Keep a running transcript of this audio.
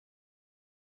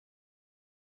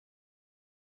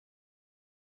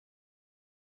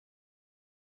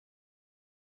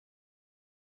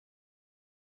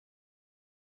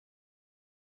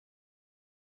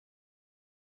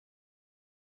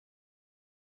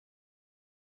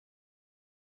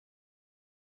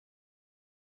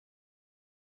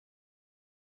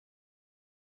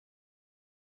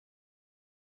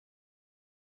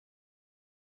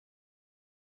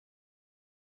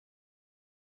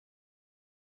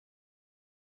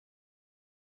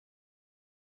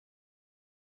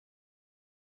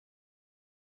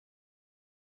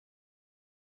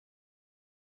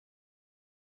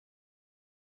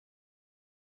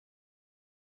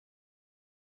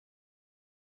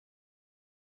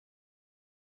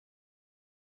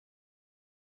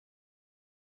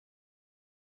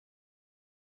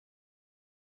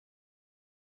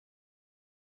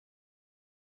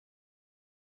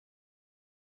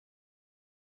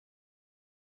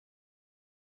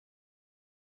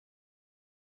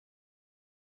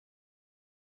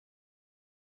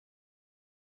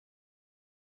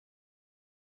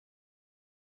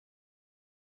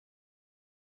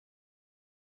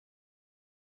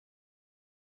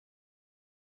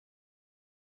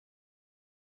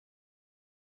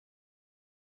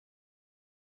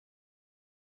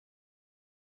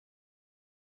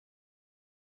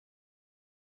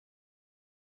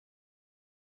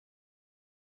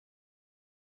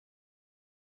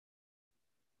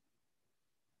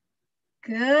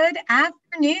Good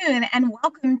afternoon and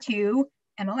welcome to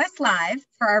MLS Live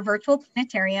for our virtual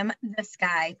planetarium, The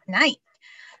Sky Tonight.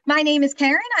 My name is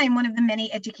Karen. I'm one of the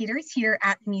many educators here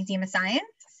at the Museum of Science.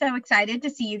 So excited to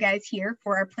see you guys here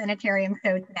for our planetarium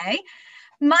show today.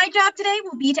 My job today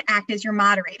will be to act as your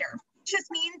moderator, which just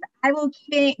means I will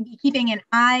be keeping an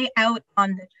eye out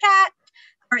on the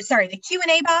the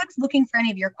Q&A box, looking for any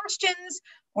of your questions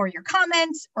or your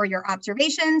comments or your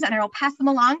observations, and I will pass them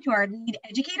along to our lead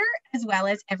educator as well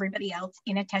as everybody else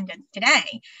in attendance today.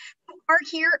 If you are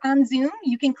here on Zoom,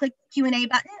 you can click the Q&A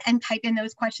button and type in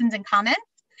those questions and comments.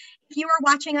 If you are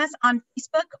watching us on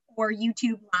Facebook or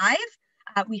YouTube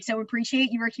Live, we so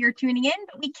appreciate you are here tuning in,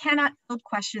 but we cannot field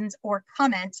questions or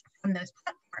comments from those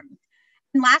platforms.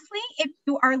 And lastly, if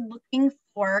you are looking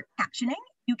for captioning,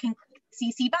 you can click the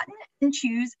CC button and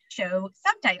choose Show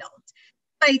Subtitles.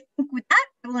 I think with that,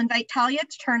 I will invite Talia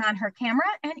to turn on her camera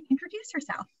and introduce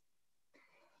herself.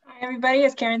 Hi, everybody.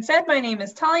 As Karen said, my name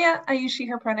is Talia. I use she,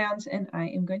 her pronouns, and I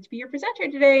am going to be your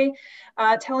presenter today,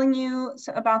 telling you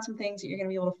about some things that you're going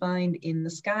to be able to find in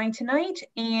the sky tonight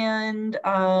and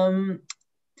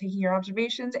taking your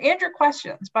observations and your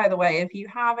questions. By the way, if you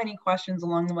have any questions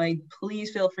along the way,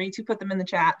 please feel free to put them in the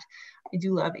chat. I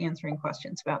do love answering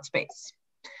questions about space.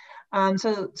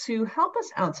 So to help us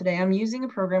out today, I'm using a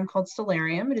program called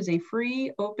Planetarium. It is a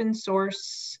free open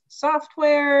source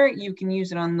software. You can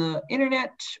use it on the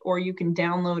internet or you can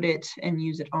download it and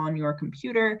use it on your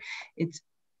computer. It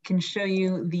can show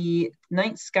you the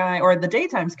night sky or the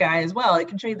daytime sky as well. It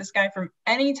can show you the sky from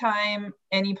any time,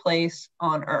 any place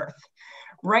on Earth.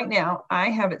 Right now,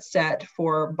 I have it set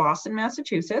for Boston,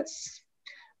 Massachusetts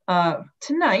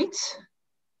tonight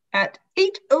at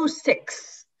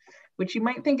 8:06. Which you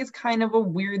might think is kind of a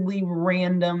weirdly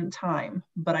random time,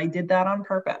 but I did that on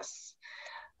purpose.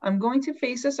 I'm going to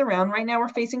face us around. Right now we're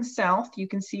facing south. You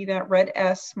can see that red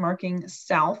S marking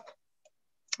south.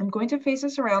 I'm going to face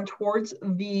us around towards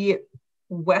the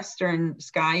western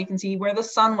sky. You can see where the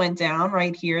sun went down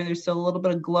right here. There's still a little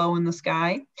bit of glow in the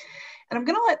sky. And I'm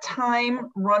gonna let time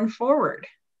run forward,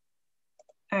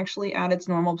 actually at its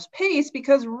normal pace,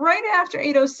 because right after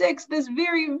 8:06, this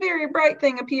very, very bright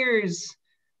thing appears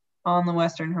on the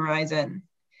western horizon.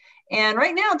 And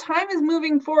right now, time is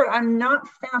moving forward. I'm not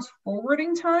fast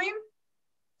forwarding time.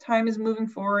 Time is moving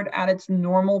forward at its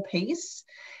normal pace.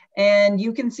 And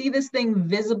you can see this thing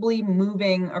visibly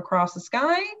moving across the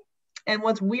sky. And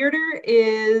what's weirder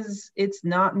is it's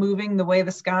not moving the way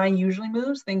the sky usually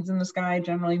moves. Things in the sky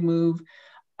generally move,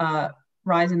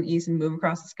 rise in the east and move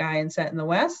across the sky and set in the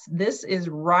west. This is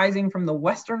rising from the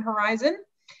western horizon.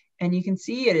 And you can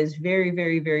see it is very,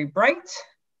 very, very bright.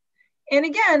 And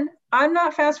again, I'm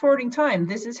not fast forwarding time.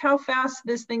 This is how fast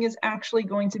this thing is actually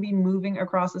going to be moving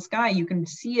across the sky. You can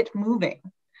see it moving.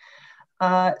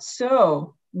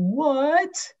 So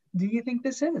what do you think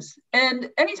this is? And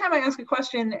anytime I ask a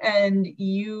question and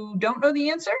you don't know the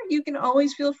answer, you can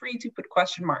always feel free to put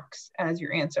question marks as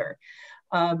your answer.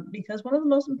 Because one of the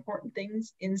most important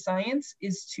things in science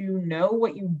is to know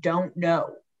what you don't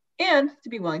know and to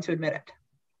be willing to admit it.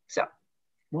 So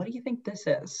what do you think this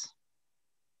is?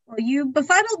 Well, you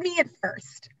befuddled me at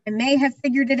first. I may have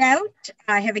figured it out.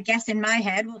 I have a guess in my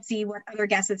head. We'll see what other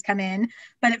guesses come in.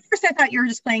 But at first I thought you were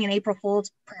just playing an April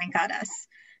Fool's prank on us.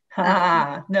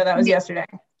 No, that was yesterday.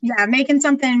 Yeah, making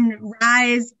something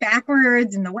rise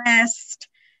backwards in the west.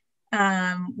 We don't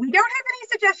have any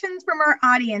suggestions from our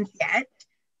audience yet,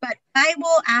 but I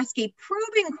will ask a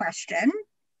probing question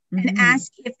and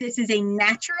ask if this is a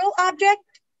natural object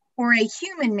or a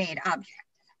human-made object.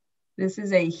 This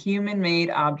is a human-made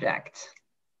object.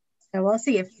 So we'll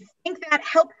see. If you think that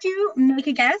helped you make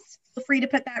a guess, feel free to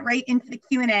put that right into the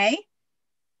Q&A.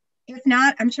 If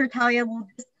not, I'm sure Talia will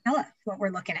just tell us what we're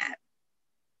looking at.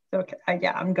 Okay,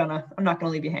 yeah, I'm not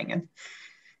gonna leave you hanging.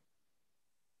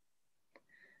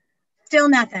 Still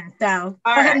nothing, so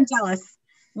go ahead and tell us.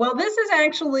 Well, this is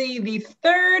actually the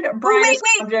third brightest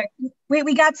object. Wait,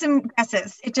 we got some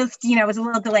guesses. It just, was a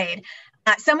little delayed.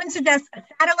 Someone suggests a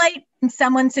satellite and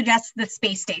someone suggests the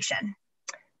space station.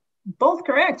 Both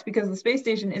correct, because the space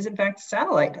station is in fact a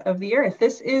satellite of the Earth.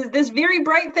 This very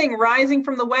bright thing rising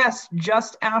from the west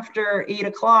just after 8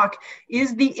 o'clock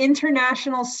is the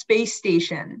International Space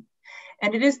Station.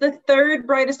 And it is the third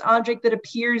brightest object that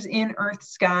appears in Earth's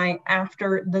sky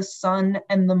after the sun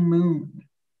and the moon.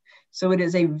 So it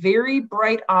is a very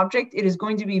bright object. It is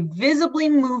going to be visibly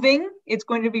moving. It's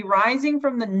going to be rising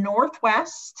from the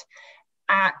northwest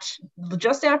at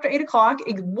just after 8 o'clock.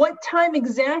 What time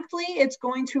exactly it's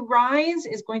going to rise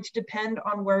is going to depend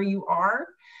on where you are.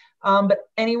 But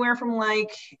anywhere from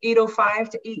like 8:05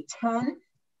 to 8:10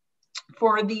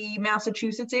 for the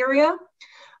Massachusetts area.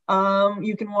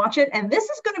 You can watch it. And this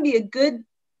is going to be a good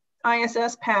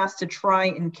ISS pass to try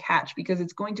and catch because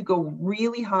it's going to go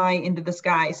really high into the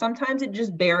sky. Sometimes it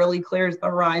just barely clears the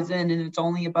horizon and it's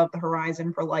only above the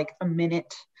horizon for like a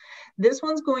minute. This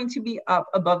one's going to be up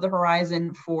above the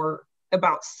horizon for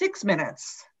about 6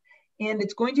 minutes. And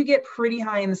it's going to get pretty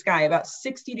high in the sky, about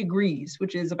 60 degrees,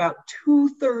 which is about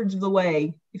 2/3 of the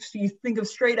way. If you think of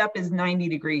straight up as 90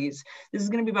 degrees, this is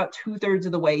going to be about 2/3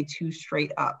 of the way to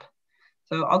straight up.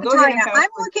 So I'll go ahead and I'm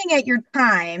looking at your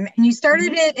time, and you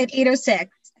started it at 8:06.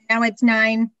 Now it's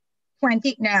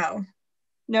 9:20.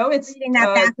 No, it's I'm reading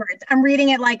that backwards. I'm reading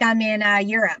it like I'm in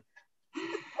Europe.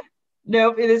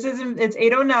 Nope, this isn't. It's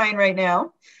 8:09 right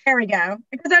now. There we go.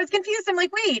 Because I was confused. I'm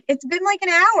like, wait, it's been like an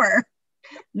hour.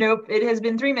 Nope, it has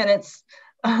been 3 minutes.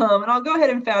 And I'll go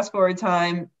ahead and fast forward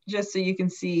time just so you can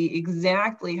see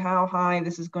exactly how high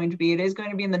this is going to be. It is going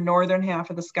to be in the northern half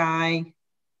of the sky.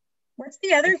 What's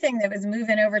the other thing that was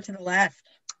moving over to the left?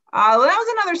 Well, that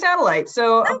was another satellite.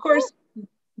 So, of course,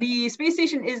 the space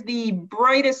station is the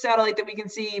brightest satellite that we can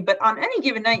see, but on any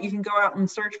given night, you can go out and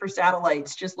search for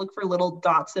satellites. Just look for little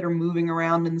dots that are moving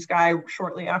around in the sky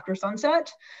shortly after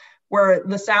sunset, where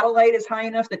the satellite is high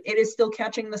enough that it is still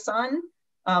catching the sun,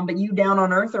 but you down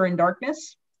on Earth are in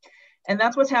darkness. And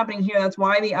that's what's happening here. That's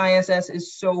why the ISS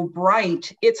is so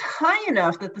bright. It's high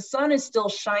enough that the sun is still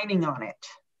shining on it.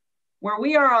 Where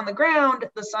we are on the ground,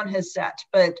 the sun has set,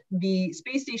 but the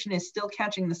space station is still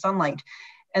catching the sunlight.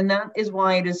 And that is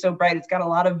why it is so bright. It's got a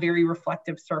lot of very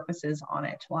reflective surfaces on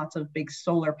it, lots of big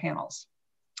solar panels.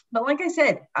 But like I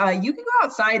said, you can go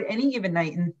outside any given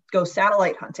night and go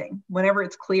satellite hunting whenever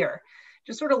it's clear.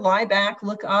 Just sort of lie back,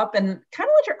 look up, and kind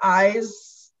of let your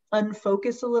eyes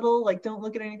unfocus a little, like don't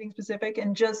look at anything specific,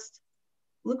 and just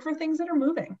look for things that are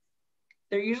moving.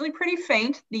 They're usually pretty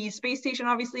faint. The space station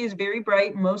obviously is very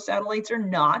bright. Most satellites are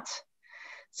not.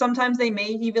 Sometimes they may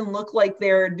even look like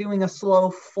they're doing a slow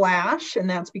flash, and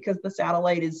that's because the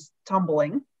satellite is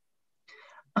tumbling.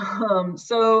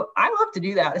 So I love to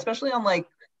do that, especially on like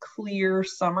clear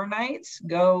summer nights,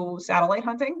 go satellite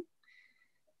hunting.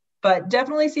 But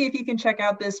definitely see if you can check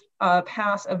out this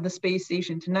pass of the space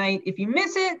station tonight. If you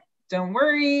miss it, don't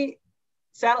worry.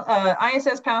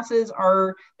 ISS passes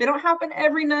they don't happen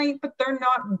every night, but they're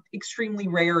not extremely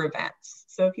rare events.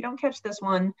 So if you don't catch this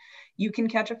one, you can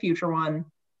catch a future one.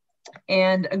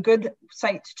 And a good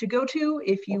site to go to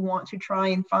if you want to try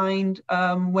and find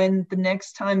when the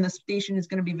next time the station is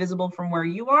going to be visible from where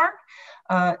you are.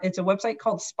 It's a website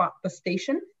called Spot the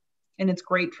Station, and it's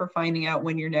great for finding out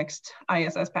when your next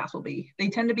ISS pass will be. They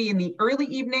tend to be in the early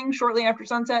evening, shortly after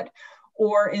sunset,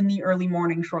 or in the early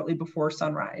morning, shortly before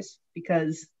sunrise,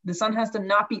 because the sun has to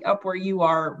not be up where you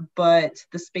are, but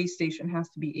the space station has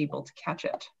to be able to catch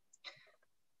it.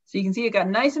 So you can see it got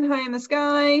nice and high in the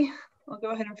sky. I'll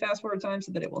go ahead and fast forward time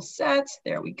so that it will set.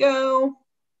 There we go.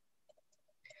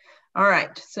 All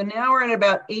right, so now we're at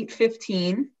about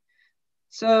 8:15.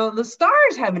 So the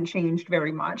stars haven't changed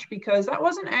very much because that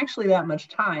wasn't actually that much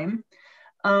time.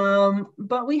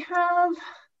 But we have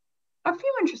a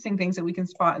few interesting things that we can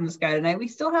spot in the sky tonight. We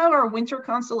still have our winter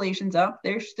constellations up.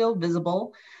 They're still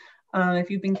visible.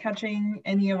 If you've been catching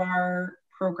any of our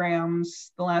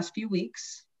programs the last few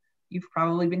weeks, you've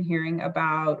probably been hearing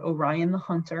about Orion the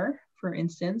Hunter, for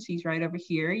instance. He's right over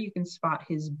here. You can spot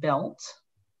his belt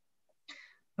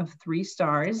of 3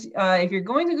 stars. If you're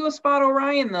going to go spot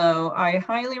Orion, though, I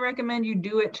highly recommend you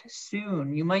do it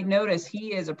soon. You might notice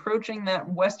he is approaching that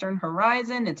western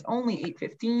horizon. It's only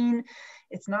 8:15.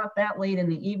 It's not that late in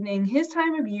the evening. His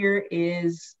time of year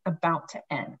is about to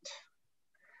end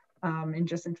in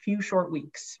just a few short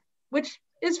weeks, which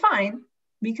is fine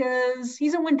because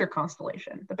he's a winter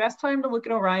constellation. The best time to look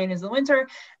at Orion is the winter,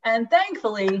 and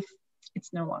thankfully,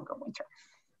 it's no longer winter.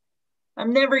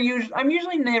 I'm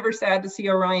usually never sad to see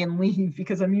Orion leave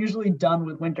because I'm usually done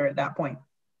with winter at that point.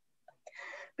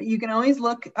 But you can always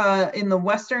look in the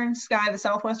western sky, the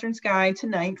southwestern sky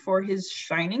tonight for his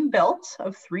shining belt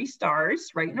of 3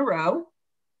 stars right in a row.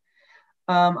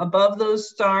 Above those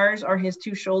stars are his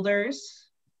 2 shoulders,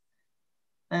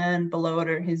 and below it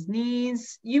are his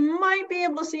knees. You might be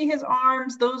able to see his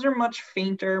arms. Those are much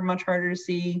fainter, much harder to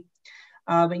see,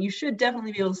 but you should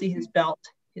definitely be able to see his belt,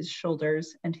 his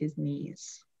shoulders, and his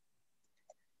knees.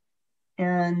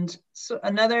 And so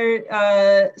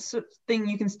another thing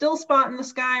you can still spot in the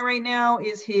sky right now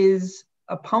is his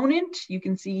opponent. You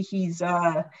can see he's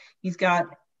got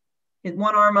his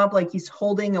one arm up like he's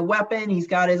holding a weapon. He's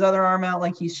got his other arm out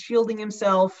like he's shielding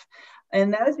himself.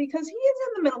 And that is because he is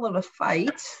in the middle of a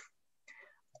fight.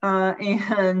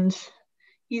 And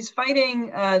he's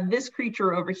fighting this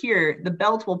creature over here. The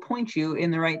belt will point you in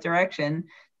the right direction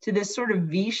to this sort of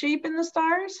V shape in the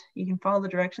stars. You can follow the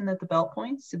direction that the belt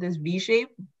points to this V shape,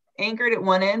 anchored at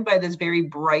one end by this very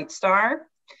bright star,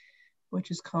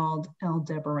 which is called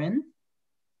Aldebaran.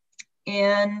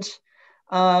 And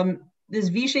this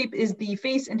V shape is the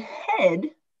face and head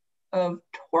of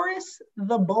Taurus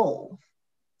the bull.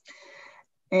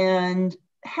 And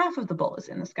half of the bull is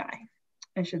in the sky,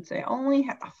 I should say, only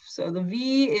half. So the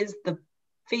V is the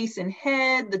face and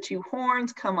head, the two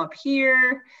horns come up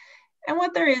here, and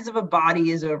what there is of a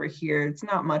body is over here. It's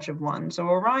not much of one. So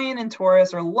Orion and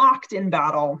Taurus are locked in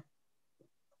battle.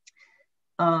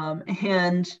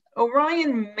 And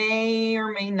Orion may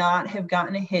or may not have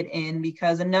gotten a hit in,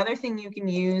 because another thing you can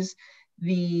use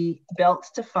the belt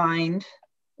to find,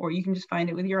 or you can just find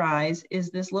it with your eyes, is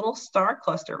this little star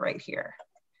cluster right here.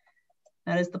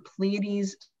 That is the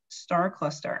Pleiades star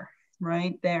cluster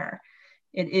right there.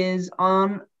 It is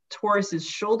on Taurus's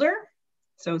shoulder.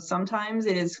 So sometimes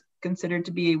it is considered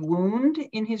to be a wound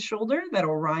in his shoulder that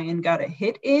Orion got a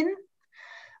hit in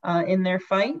their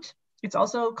fight. It's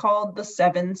also called the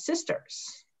Seven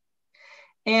Sisters.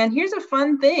 And here's a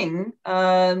fun thing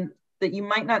that you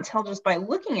might not tell just by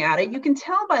looking at it. You can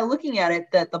tell by looking at it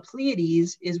that the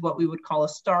Pleiades is what we would call a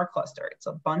star cluster. It's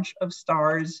a bunch of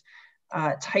stars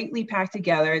tightly packed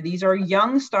together. These are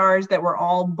young stars that were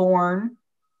all born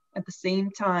at the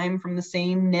same time from the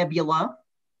same nebula.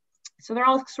 So they're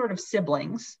all sort of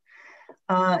siblings.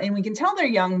 And we can tell they're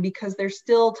young because they're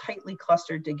still tightly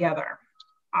clustered together.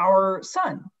 Our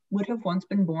sun would have once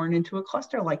been born into a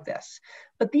cluster like this.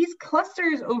 But these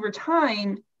clusters over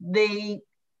time, they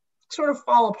sort of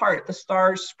fall apart. The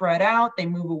stars spread out, they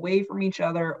move away from each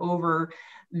other over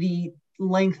the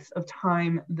length of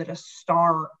time that a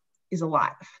star is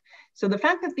alive. So the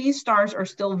fact that these stars are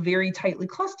still very tightly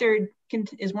clustered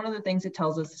is one of the things that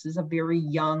tells us this is a very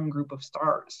young group of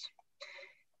stars.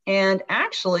 And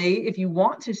actually, if you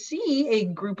want to see a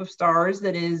group of stars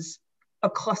that is a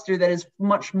cluster that is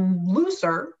much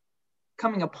looser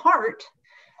coming apart,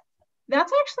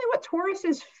 that's actually what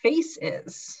Taurus's face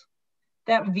is.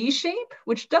 That V shape,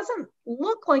 which doesn't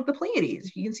look like the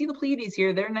Pleiades. You can see the Pleiades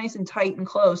here, they're nice and tight and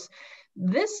close.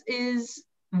 This is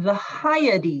the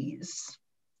Hyades.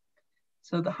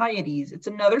 So the Hyades, it's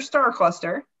another star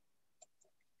cluster.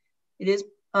 It is,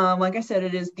 like I said,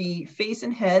 it is the face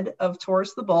and head of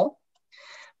Taurus the bull,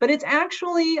 but it's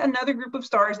actually another group of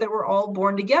stars that were all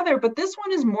born together, but this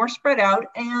one is more spread out,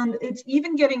 and it's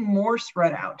even getting more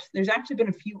spread out. There's actually been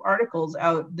a few articles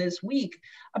out this week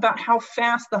about how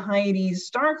fast the Hyades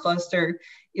star cluster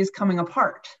is coming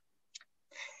apart.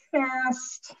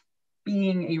 Fast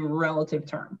being a relative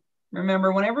term.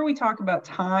 Remember, whenever we talk about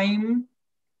time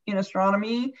in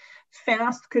astronomy,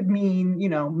 fast could mean, you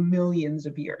know, millions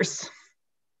of years.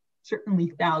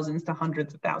 Certainly thousands to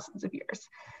hundreds of thousands of years.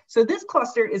 So this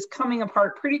cluster is coming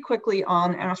apart pretty quickly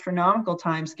on astronomical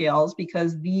timescales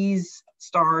because these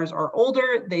stars are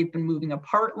older, they've been moving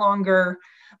apart longer,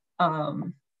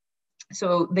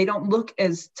 so they don't look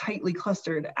as tightly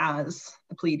clustered as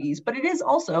the Pleiades, but it is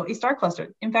also a star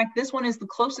cluster. In fact, this one is the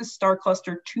closest star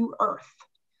cluster to Earth,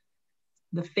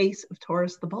 the face of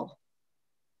Taurus the bull.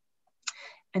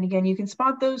 And again, you can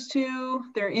spot those two.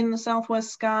 They're in the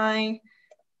southwest sky.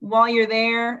 While you're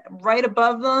there, right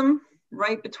above them,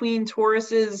 right between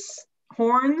Taurus's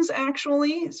horns,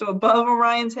 actually, so above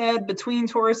Orion's head, between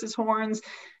Taurus's horns,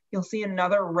 you'll see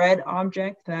another red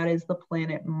object. That is the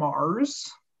planet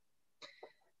Mars.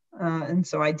 And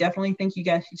so I definitely think you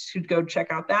guys should go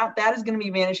check out that. That is going to be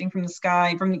vanishing from the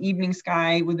sky, from the evening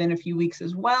sky, within a few weeks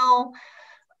as well.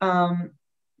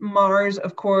 Mars,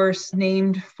 of course,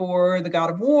 named for the god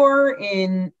of war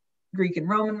in Greek and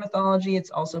Roman mythology. It's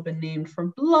also been named for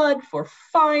blood, for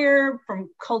fire, from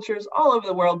cultures all over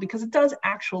the world, because it does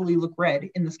actually look red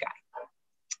in the sky.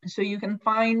 So you can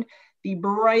find the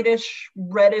brightish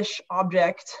reddish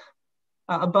object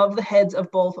above the heads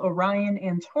of both Orion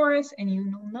and Taurus, and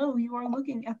you know you are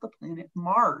looking at the planet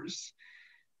Mars.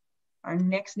 Our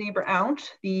next neighbor out,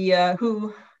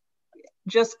 who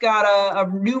just got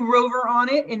a new rover on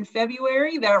it in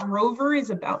February. That rover is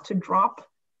about to drop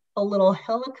a little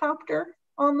helicopter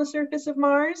on the surface of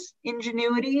Mars.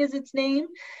 Ingenuity is its name.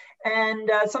 And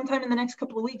sometime in the next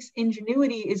couple of weeks,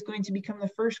 Ingenuity is going to become the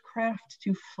first craft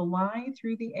to fly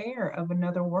through the air of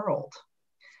another world.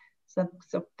 So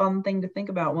that's a fun thing to think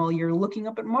about while you're looking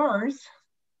up at Mars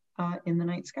in the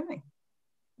night sky.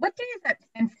 What day is that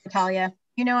in for, Talia?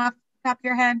 You know off the top of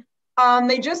your head?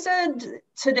 They just said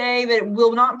today that it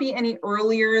will not be any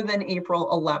earlier than April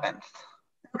 11th.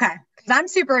 Okay, because I'm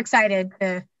super excited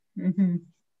to, I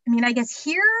mean, I guess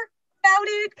hear about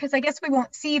it, because I guess we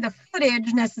won't see the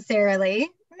footage necessarily.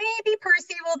 Maybe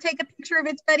Percy will take a picture of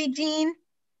its buddy Jean.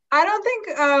 I don't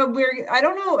think I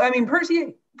don't know. I mean,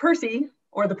 Percy,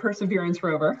 or the Perseverance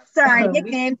rover. Sorry,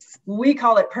 nicknames. We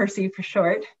call it Percy for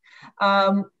short.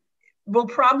 We'll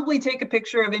probably take a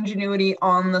picture of Ingenuity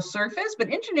on the surface, but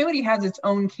Ingenuity has its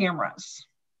own cameras.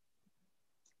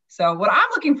 So what I'm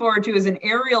looking forward to is an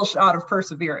aerial shot of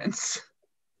Perseverance.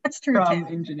 That's true from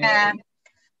too. Ingenuity.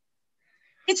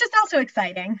 It's just also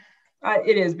exciting.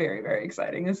 It is very, very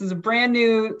exciting. This is a brand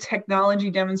new technology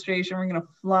demonstration. We're going to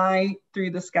fly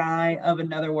through the sky of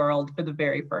another world for the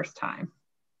very first time.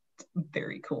 It's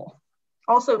very cool.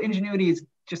 Also, Ingenuity is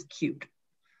just cute.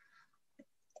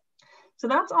 So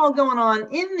that's all going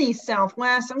on in the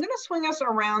Southwest. I'm going to swing us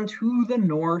around to the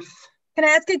North. Can I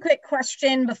ask a quick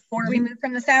question before we move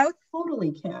from the South?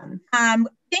 Totally can. I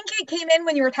think it came in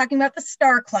when you were talking about the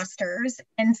star clusters,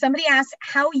 and somebody asked,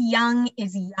 how young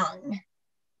is young?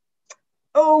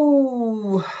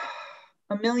 Oh,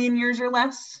 1 million years or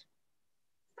less.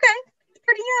 Okay, it's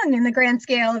pretty young in the grand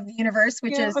scale of the universe,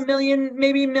 which is 1 million,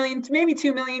 maybe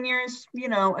 2 million years. You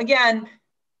know, again,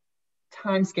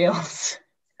 time scales.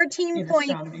 13.4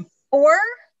 billion.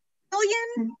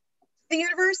 The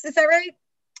universe, is that right?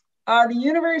 The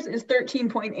universe is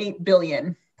 13.8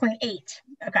 billion. 0.8.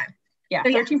 Okay. Yeah,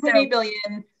 13.8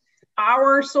 billion.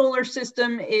 Our solar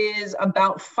system is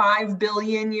about 5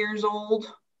 billion years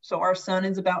old. So our sun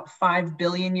is about 5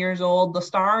 billion years old. The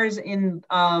stars in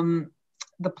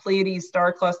the Pleiades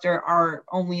star cluster are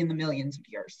only in the millions of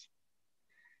years.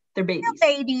 They're babies.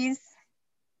 They're babies.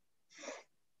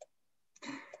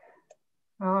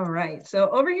 All right. So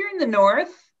over here in the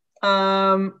north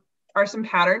are some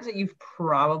patterns that you've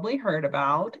probably heard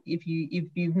about. If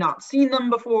you've not seen them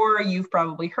before, you've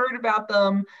probably heard about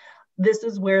them. This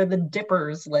is where the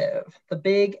dippers live, the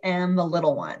big and the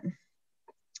little one.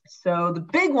 So the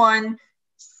big one,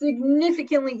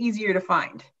 significantly easier to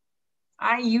find.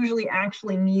 I usually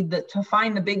actually need to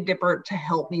find the Big Dipper to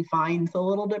help me find the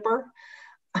Little Dipper.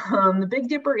 The Big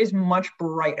Dipper is much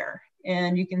brighter,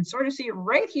 and you can sort of see it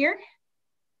right here.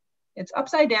 It's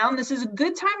upside down. This is a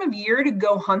good time of year to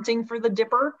go hunting for the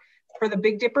Dipper, for the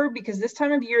Big Dipper, because this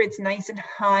time of year it's nice and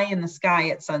high in the sky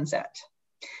at sunset.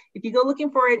 If you go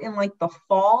looking for it in like the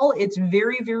fall, it's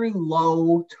very, very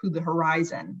low to the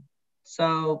horizon.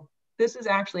 So this is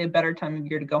actually a better time of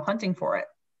year to go hunting for it.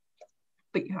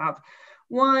 But you have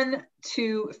 1,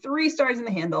 2, 3 stars in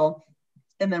the handle,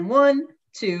 and then 1,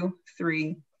 2,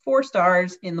 3, 4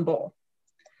 stars in the bowl.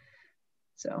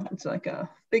 So it's like a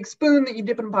big spoon that you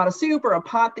dip in a pot of soup, or a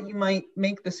pot that you might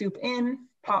make the soup in,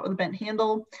 pot with a bent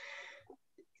handle.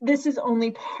 This is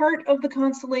only part of the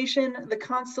constellation. The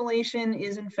constellation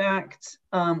is in fact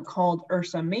called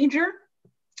Ursa Major.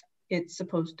 It's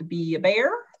supposed to be a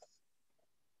bear.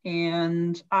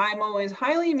 And I'm always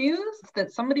highly amused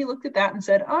that somebody looked at that and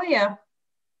said, oh yeah,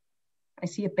 I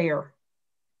see a bear.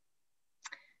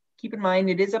 Keep in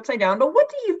mind, it is upside down, but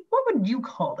what would you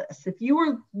call this? If you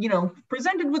were,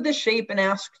 presented with this shape and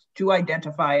asked to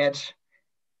identify it,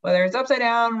 whether it's upside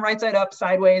down, right side up,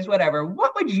 sideways, whatever,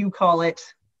 what would you call it?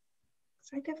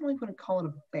 I definitely wouldn't call it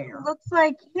a bear. It looks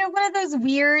like, one of those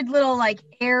weird little like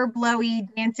air blowy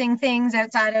dancing things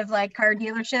outside of like car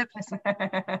dealerships.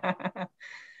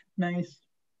 Nice.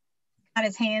 Got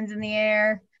his hands in the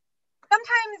air.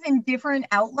 Sometimes in different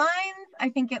outlines, I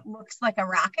think it looks like a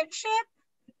rocket ship.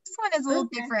 This one is a little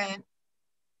different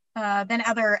than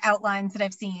other outlines that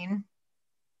I've seen.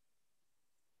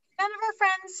 None of our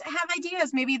friends have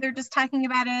ideas. Maybe they're just talking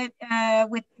about it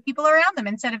with people around them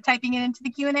instead of typing it into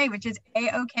the Q&A, which is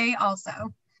A-okay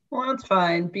also. Well, that's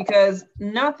fine, because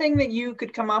nothing that you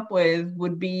could come up with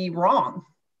would be wrong.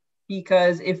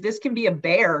 Because if this can be a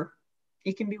bear,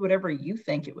 it can be whatever you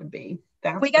think it would be.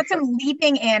 We got some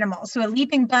leaping animals, so a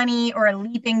leaping bunny or a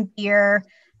leaping deer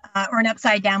or an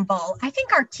upside down bull. I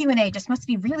think our Q&A just must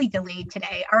be really delayed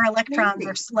today. Our electrons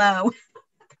are slow.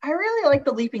 I really like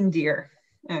the leaping deer,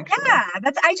 actually. Yeah,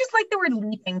 I just like the word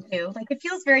leaping too. Like it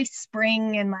feels very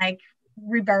spring and like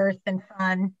rebirth and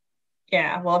fun.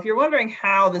 Yeah, well, if you're wondering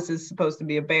how this is supposed to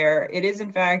be a bear, it is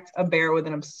in fact a bear with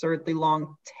an absurdly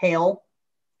long tail.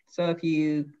 So if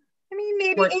you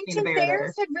maybe ancient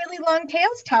bears had really long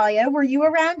tails, Talia. Were you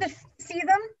around to see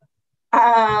them?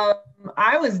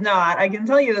 I was not. I can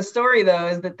tell you the story, though,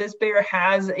 is that this bear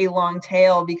has a long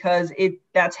tail because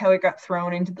that's how it got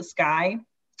thrown into the sky.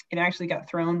 It actually got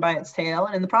thrown by its tail.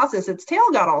 And in the process, its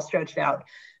tail got all stretched out,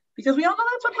 because we all know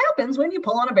that's what happens when you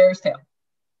pull on a bear's tail.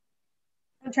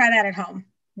 Don't try that at home.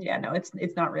 Yeah, no, it's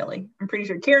not really. I'm pretty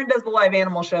sure Karen does the live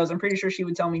animal shows. I'm pretty sure she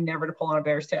would tell me never to pull on a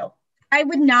bear's tail. I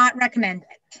would not recommend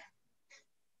it.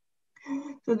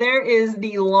 So there is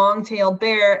the long-tailed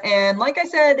bear. And like I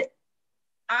said,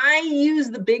 I use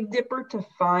the Big Dipper to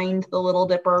find the Little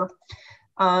Dipper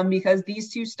because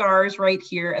these two stars right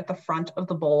here at the front of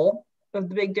the bowl of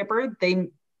the Big Dipper, they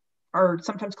are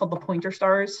sometimes called the pointer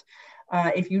stars.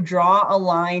 If you draw a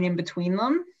line in between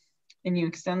them and you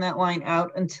extend that line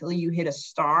out until you hit a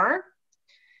star,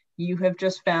 you have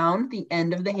just found the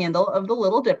end of the handle of the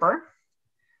Little Dipper,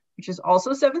 which is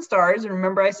also 7 stars. And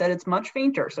remember, I said it's much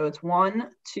fainter. So it's 1,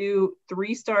 2,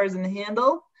 3 stars in the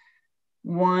handle,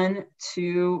 1,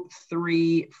 2,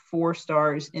 3, 4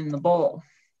 stars in the bowl.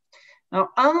 Now,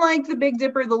 unlike the Big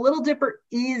Dipper, the Little Dipper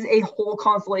is a whole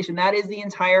constellation. That is the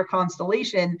entire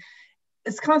constellation.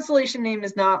 Its constellation name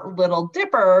is not Little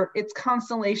Dipper. Its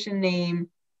constellation name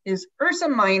is Ursa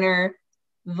Minor,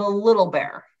 the Little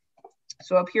Bear.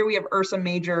 So up here we have Ursa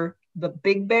Major, the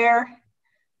Big Bear.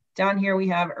 Down here we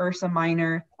have Ursa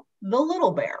Minor, the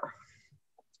Little Bear.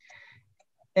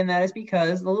 And that is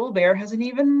because the Little Bear has an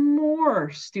even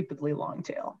more stupidly long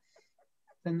tail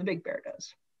than the Big Bear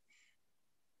does.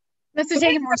 Must have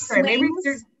taken more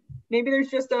swings. Maybe there's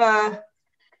just a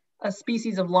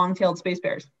species of long-tailed space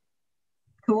bears.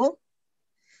 Cool.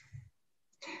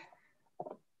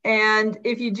 And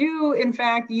if you do, in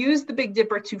fact, use the Big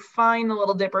Dipper to find the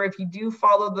Little Dipper, if you do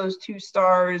follow those 2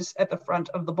 stars at the front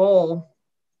of the bowl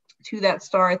to that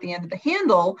star at the end of the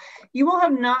handle, you will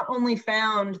have not only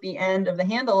found the end of the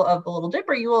handle of the Little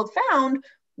Dipper, you will have found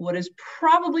what is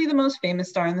probably the most famous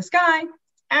star in the sky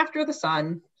after the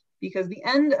sun, because the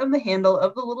end of the handle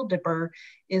of the Little Dipper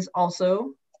is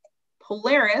also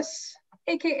Polaris,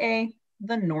 aka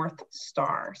the North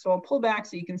Star. So I'll pull back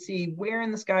so you can see where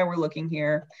in the sky we're looking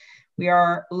here. We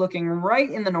are looking right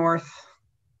in the north.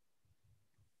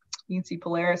 You can see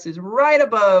Polaris is right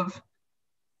above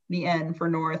the N for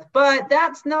north, but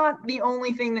that's not the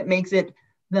only thing that makes it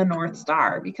the North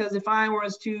Star, because if I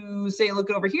was to say, look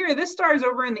over here, this star is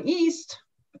over in the east,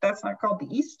 but that's not called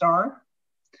the East Star.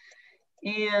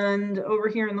 And over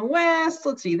here in the west,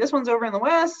 let's see, this one's over in the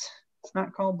west. It's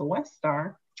not called the West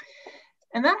Star.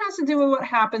 And that has to do with what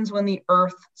happens when the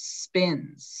Earth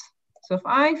spins. So if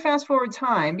I fast forward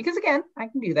time, because again, I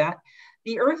can do that,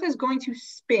 the Earth is going to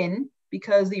spin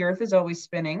because the Earth is always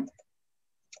spinning.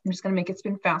 I'm just going to make it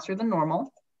spin faster than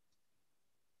normal.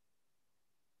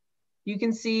 You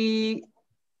can see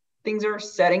things are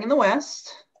setting in the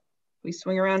west. We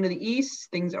swing around to the east,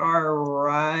 things are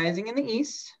rising in the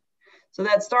east. So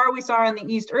that star we saw in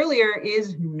the east earlier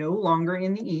is no longer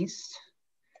in the east.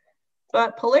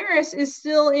 But Polaris is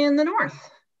still in the north.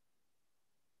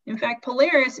 In fact,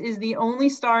 Polaris is the only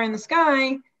star in the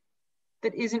sky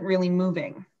that isn't really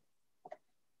moving.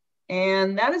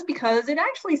 And that is because it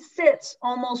actually sits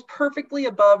almost perfectly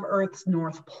above Earth's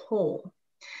North Pole.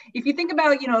 If you think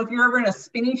about, if you're ever in a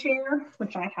spinny chair,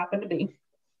 which I happen to be,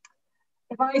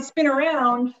 if I spin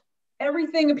around,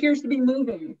 everything appears to be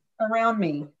moving around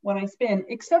me when I spin,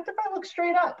 except if I look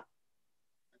straight up.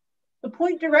 The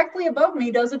point directly above me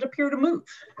doesn't appear to move.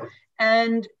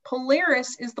 And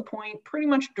Polaris is the point pretty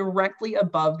much directly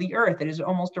above the Earth. It is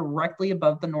almost directly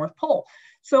above the North Pole.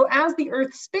 So as the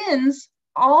Earth spins,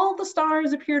 all the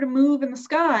stars appear to move in the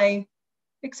sky,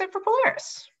 except for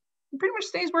Polaris. It pretty much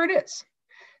stays where it is.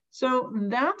 So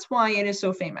that's why it is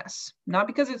so famous. Not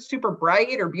because it's super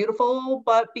bright or beautiful,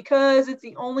 but because it's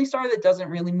the only star that doesn't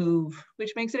really move,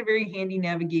 which makes it a very handy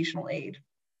navigational aid.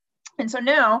 And so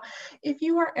now, if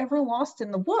you are ever lost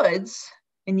in the woods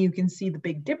and you can see the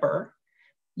Big Dipper,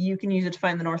 you can use it to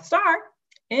find the North Star,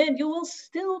 and you will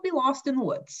still be lost in the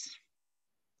woods.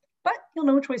 But you'll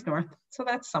know which way's north, so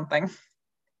that's something.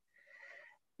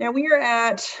 Now we are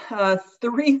at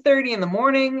 3:30 in the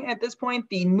morning at this point.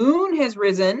 The moon has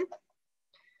risen.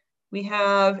 We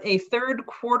have a 3rd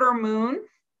quarter moon,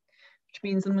 which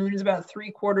means the moon is about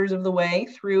 3/4 of the way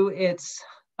through its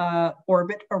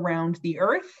orbit around the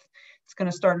Earth. It's going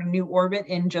to start a new orbit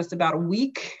in just about a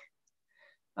week,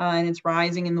 and it's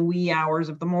rising in the wee hours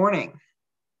of the morning.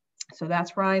 So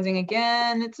that's rising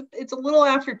again. It's a little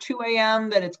after 2 a.m.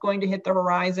 that it's going to hit the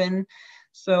horizon.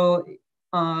 So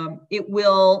it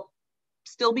will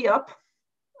still be up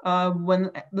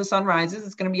when the sun rises.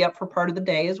 It's going to be up for part of the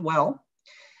day as well.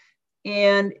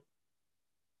 And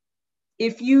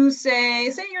if you say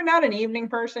you're not an evening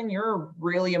person, you're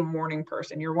really a morning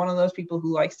person. You're one of those people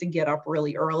who likes to get up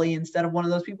really early instead of one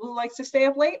of those people who likes to stay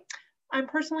up late. I'm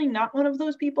personally not one of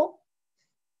those people,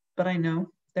 but I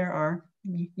know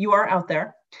you are out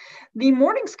there. The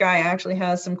morning sky actually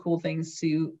has some cool things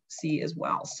to see as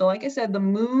well. So like I said, the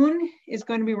moon is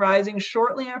going to be rising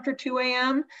shortly after 2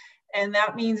 a.m. And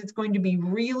that means it's going to be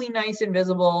really nice and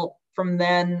visible from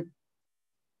then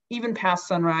even past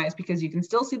sunrise, because you can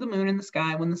still see the moon in the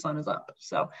sky when the sun is up.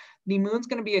 So the moon's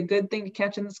going to be a good thing to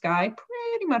catch in the sky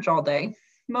pretty much all day,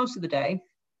 most of the day.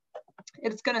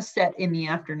 It's going to set in the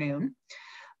afternoon.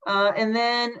 And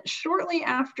then shortly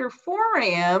after 4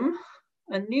 a.m.,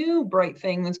 a new bright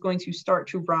thing that's going to start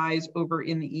to rise over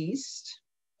in the east.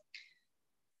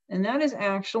 And that is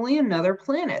actually another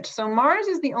planet. So Mars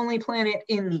is the only planet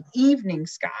in the evening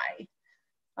sky.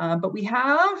 But we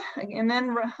have, and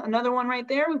then another one right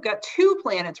there, we've got 2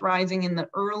 planets rising in the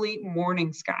early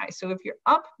morning sky. So if you're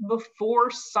up before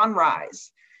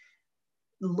sunrise,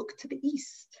 look to the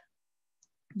east.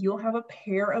 You'll have a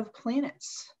pair of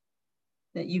planets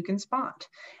that you can spot.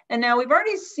 And now we've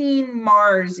already seen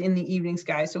Mars in the evening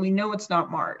sky, so we know it's not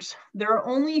Mars. There are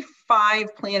only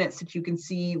 5 planets that you can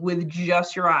see with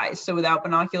just your eyes, so without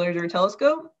binoculars or a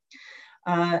telescope.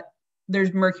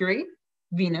 There's Mercury,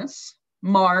 Venus,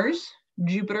 Mars,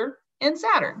 Jupiter, and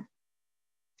Saturn.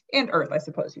 And Earth, I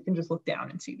suppose. You can just look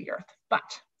down and see the Earth.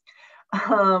 But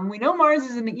we know Mars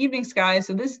is in the evening sky,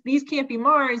 so these can't be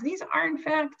Mars. These are, in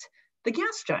fact, the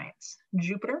gas giants,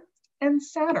 Jupiter and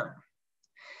Saturn.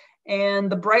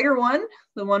 And the brighter one,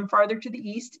 the one farther to the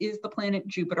east, is the planet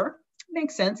Jupiter.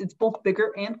 Makes sense. It's both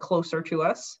bigger and closer to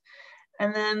us.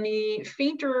 And then the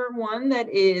fainter one that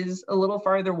is a little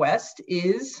farther west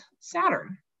is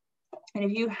Saturn. And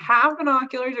if you have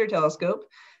binoculars or a telescope,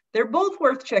 they're both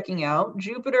worth checking out.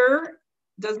 Jupiter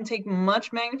doesn't take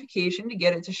much magnification to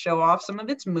get it to show off some of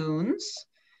its moons.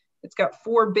 It's got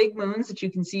 4 big moons that you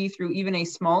can see through even a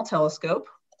small telescope.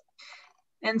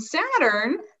 And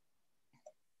Saturn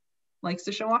likes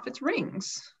to show off its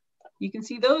rings. You can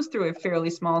see those through a fairly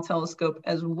small telescope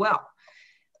as well.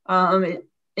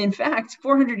 In fact,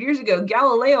 400 years ago,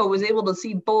 Galileo was able to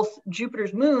see both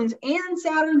Jupiter's moons and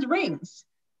Saturn's rings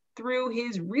through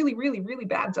his really, really, really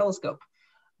bad telescope.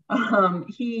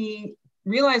 He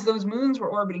realized those moons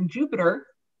were orbiting Jupiter,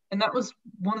 and that was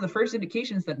one of the first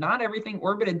indications that not everything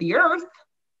orbited the Earth,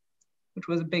 which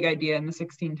was a big idea in the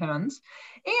 1610s.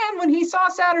 And when he saw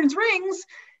Saturn's rings,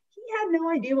 he had no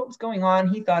idea what was going on.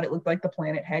 He thought it looked like the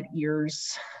planet had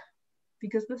ears,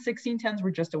 because the 1610s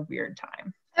were just a weird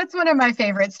time. That's one of my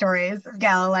favorite stories of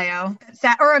Galileo,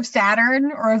 or of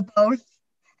Saturn, or of both.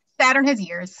 Saturn has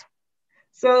ears.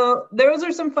 So those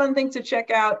are some fun things to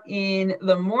check out in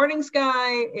the morning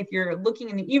sky. If you're looking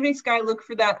in the evening sky, look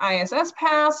for that ISS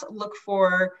pass, look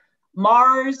for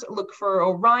Mars, look for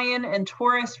Orion and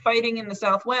Taurus fighting in the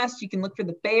southwest. You can look for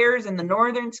the bears in the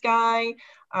northern sky.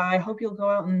 I hope you'll go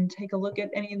out and take a look at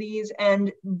any of these.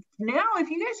 And now, if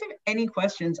you guys have any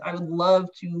questions, I would love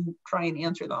to try and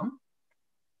answer them.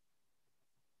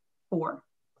 Well,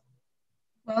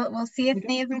 we'll see if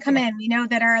any of them come in. We know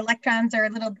that our electrons are a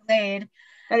little delayed.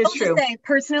 That is true. Say,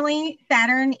 personally,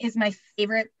 Saturn is my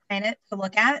favorite planet to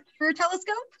look at through a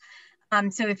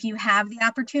telescope. So if you have the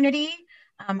opportunity,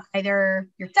 either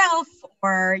yourself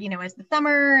or, as the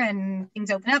summer and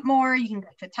things open up more, you can go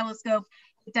to a telescope.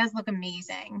 It does look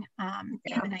amazing in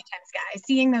the nighttime sky,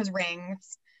 seeing those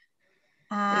rings.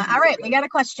 All right, we got a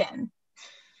question.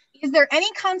 Is there any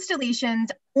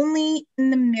constellations only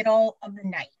in the middle of the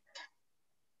night?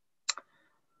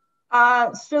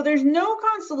 So there's no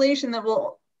constellation that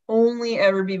will only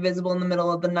ever be visible in the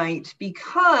middle of the night,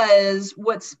 because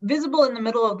what's visible in the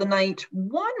middle of the night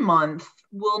one month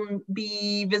will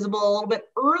be visible a little bit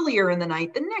earlier in the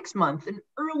night the next month, and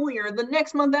earlier the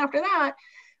next month after that,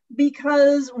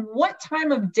 because what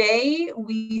time of day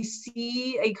we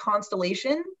see a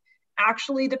constellation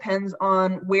actually depends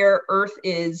on where Earth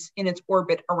is in its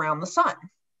orbit around the sun.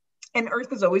 And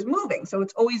Earth is always moving, so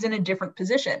it's always in a different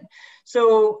position.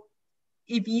 So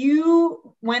if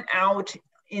you went out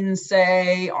in,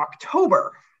 say,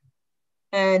 October,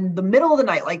 and the middle of the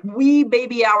night, like wee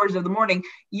baby hours of the morning,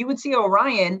 you would see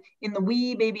Orion in the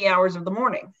wee baby hours of the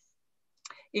morning.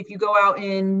 If you go out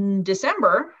in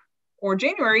December or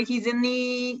January, he's in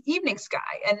the evening sky,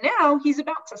 and now he's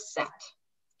about to set.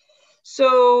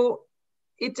 So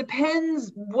it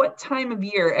depends what time of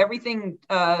year. Everything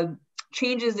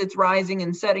changes its rising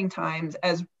and setting times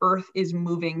as Earth is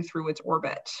moving through its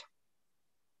orbit.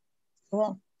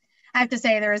 Cool. I have to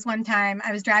say, there was one time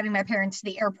I was driving my parents to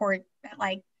the airport at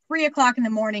like 3 o'clock in the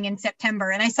morning in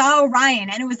September, and I saw Orion,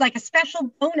 and it was like a special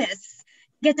bonus.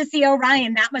 Get to see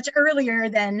Orion that much earlier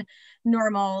than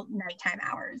normal nighttime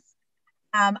hours.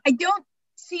 I don't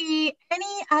see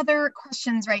any other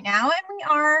questions right now, and we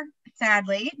are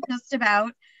sadly just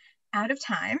about out of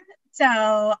time. So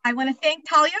I want to thank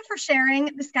Talia for sharing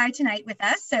the sky tonight with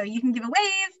us. So you can give a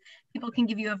wave. People can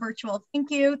give you a virtual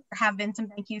thank you. There have been some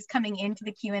thank yous coming into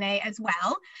the Q&A as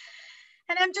well.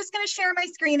 And I'm just going to share my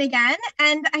screen again.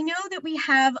 And I know that we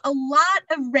have a lot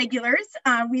of regulars.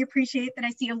 We appreciate that I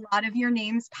see a lot of your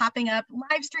names popping up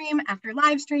live stream after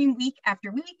live stream, week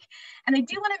after week. And I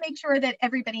do want to make sure that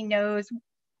everybody knows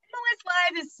MLS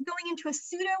Live is going into a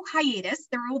pseudo hiatus.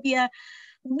 There will be a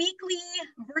weekly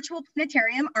virtual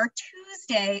planetarium, our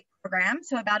Tuesday program,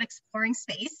 so about exploring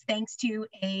space, thanks to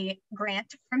a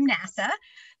grant from NASA.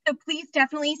 So please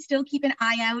definitely still keep an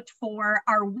eye out for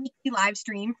our weekly live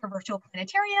stream for virtual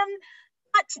planetarium.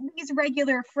 But these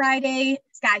regular Friday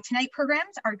Sky Tonight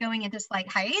programs are going into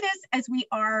slight hiatus as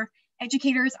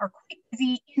educators are quite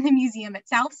busy in the museum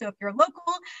itself. So if you're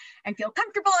local and feel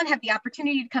comfortable and have the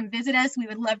opportunity to come visit us, we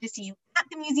would love to see you at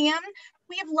the museum.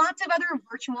 We have lots of other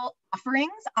virtual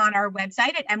offerings on our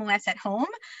website at MLS at Home.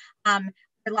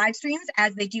 The live streams,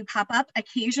 as they do pop up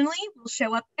occasionally, will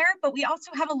show up there, but we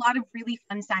also have a lot of really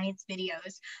fun science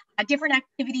videos, different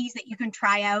activities that you can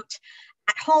try out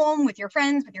at home with your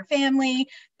friends, with your family.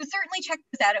 So certainly check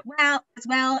those out as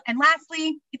well. And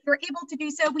lastly, if you're able to do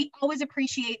so, we always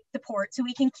appreciate support so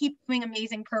we can keep doing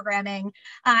amazing programming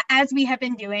as we have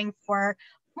been doing for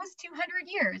almost 200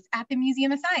 years at the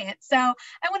Museum of Science. So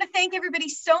I want to thank everybody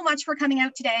so much for coming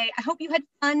out today. I hope you had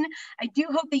fun. I do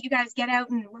hope that you guys get out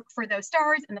and look for those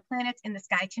stars and the planets in the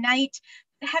sky tonight.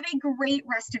 Have a great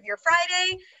rest of your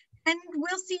Friday, and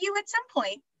we'll see you at some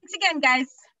point. Thanks again, guys.